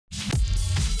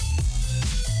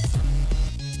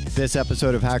This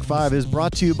episode of Hack 5 is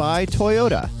brought to you by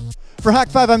Toyota. For Hack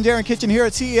 5, I'm Darren Kitchen here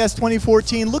at CES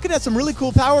 2014, looking at some really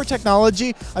cool power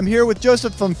technology. I'm here with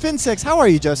Joseph from Finsix. How are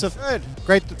you, Joseph? Good.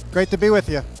 Great to be with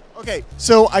you. Okay,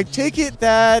 so I take it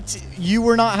that you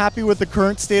were not happy with the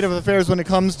current state of affairs when it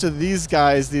comes to these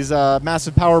guys, these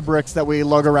massive power bricks that we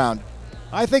lug around.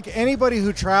 I think anybody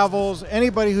who travels,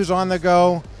 anybody who's on the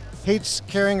go, hates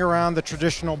carrying around the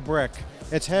traditional brick.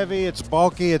 It's heavy, it's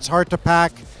bulky, it's hard to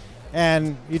pack,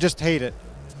 and you just hate it.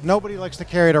 Nobody likes to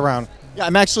carry it around. Yeah,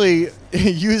 I'm actually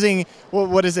using,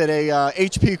 what is it, a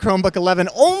HP Chromebook 11,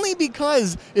 only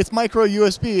because it's micro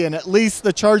USB, and at least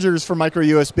the chargers for micro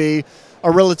USB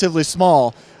are relatively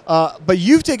small. But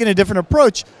you've taken a different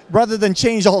approach. Rather than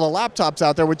change all the laptops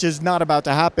out there, which is not about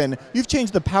to happen, you've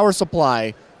changed the power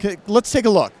supply. Let's take a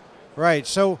look. Right,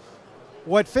 so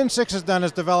what Finsix has done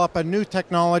is develop a new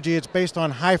technology. It's based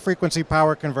on high-frequency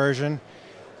power conversion,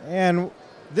 and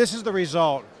this is the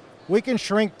result. We can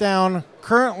shrink down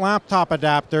current laptop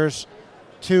adapters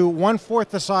to 1/4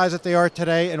 the size that they are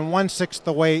today and 1/6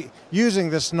 the weight using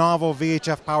this novel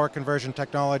VHF power conversion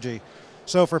technology.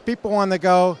 So for people on the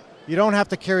go, you don't have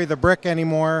to carry the brick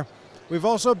anymore. We've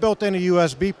also built in a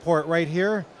USB port right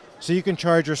here, so you can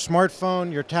charge your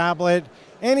smartphone, your tablet,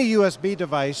 any USB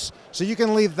device, so you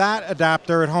can leave that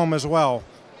adapter at home as well.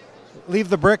 Leave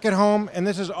the brick at home, and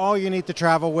this is all you need to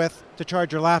travel with to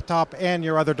charge your laptop and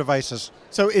your other devices.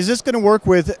 So is this going to work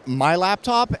with my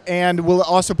laptop, and will it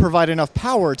also provide enough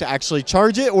power to actually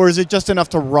charge it, or is it just enough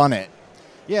to run it?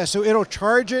 Yeah, so it'll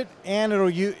charge it, and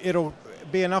it'll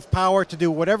be enough power to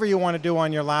do whatever you want to do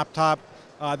on your laptop.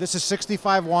 This is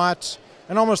 65 watts,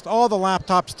 and almost all the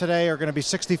laptops today are going to be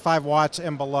 65 watts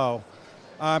and below.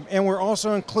 And we're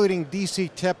also including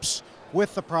DC tips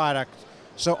with the product.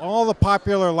 So all the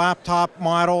popular laptop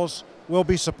models will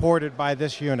be supported by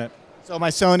this unit. So my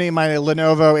Sony, my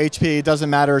Lenovo, HP, it doesn't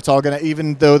matter. It's all going to,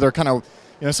 even though they're kind of,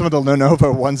 some of the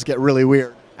Lenovo ones get really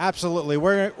weird. Absolutely.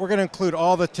 We're going to include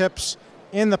all the tips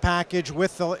in the package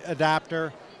with the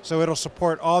adapter, so it'll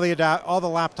support all the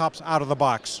laptops out of the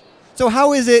box. So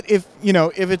how is it if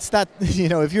it's that,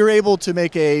 if you're able to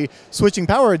make a switching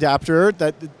power adapter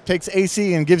that takes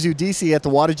AC and gives you DC at the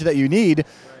wattage that you need,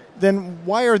 then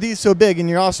why are these so big? And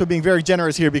you're also being very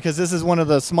generous here because this is one of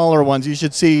the smaller ones. You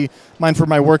should see mine for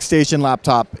my workstation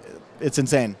laptop. It's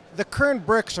insane. The current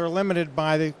bricks are limited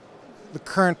by the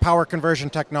current power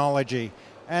conversion technology,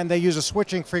 and they use a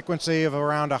switching frequency of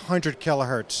around 100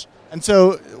 kilohertz. And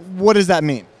so what does that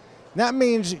mean? That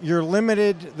means you're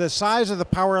limited. The size of the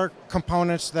power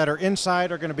components that are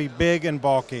inside are going to be big and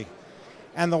bulky.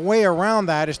 And the way around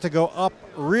that is to go up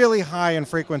really high in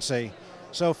frequency.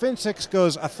 So Finsix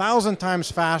goes 1,000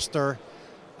 times faster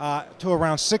to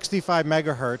around 65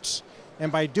 megahertz.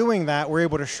 And by doing that, we're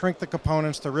able to shrink the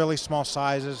components to really small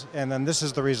sizes, and then this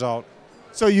is the result.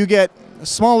 So you get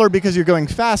smaller because you're going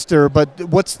faster, but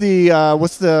what's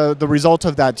the result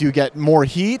of that? Do you get more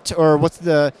heat, or what's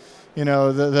the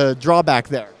drawback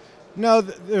there? No,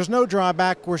 there's no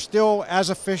drawback. We're still as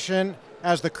efficient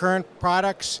as the current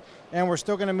products, and we're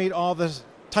still going to meet all the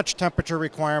touch temperature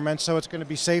requirements, so it's going to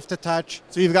be safe to touch.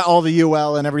 So you've got all the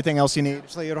UL and everything else you need?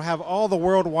 So it'll have all the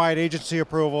worldwide agency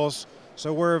approvals.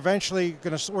 So we're eventually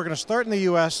going to start in the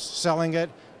US selling it,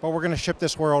 but we're going to ship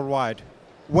this worldwide.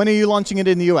 When are you launching it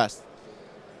in the US?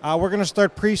 We're going to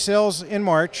start pre-sales in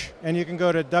March, and you can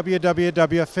go to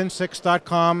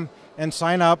www.finsix.com and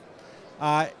sign up.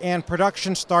 And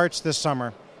production starts this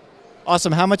summer.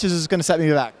 Awesome. How much is this going to set me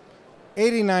back?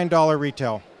 $89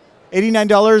 retail.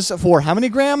 $89 for how many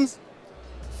grams?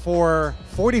 For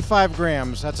 45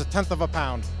 grams. That's 1/10 of a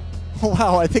pound.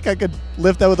 Wow, I think I could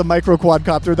lift that with a micro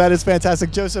quadcopter. That is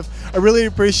fantastic. Joseph, I really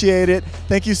appreciate it.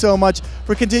 Thank you so much.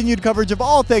 For continued coverage of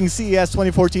all things CES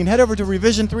 2014, head over to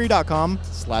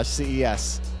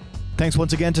revision3.com/CES. Thanks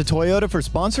once again to Toyota for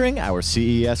sponsoring our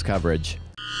CES coverage.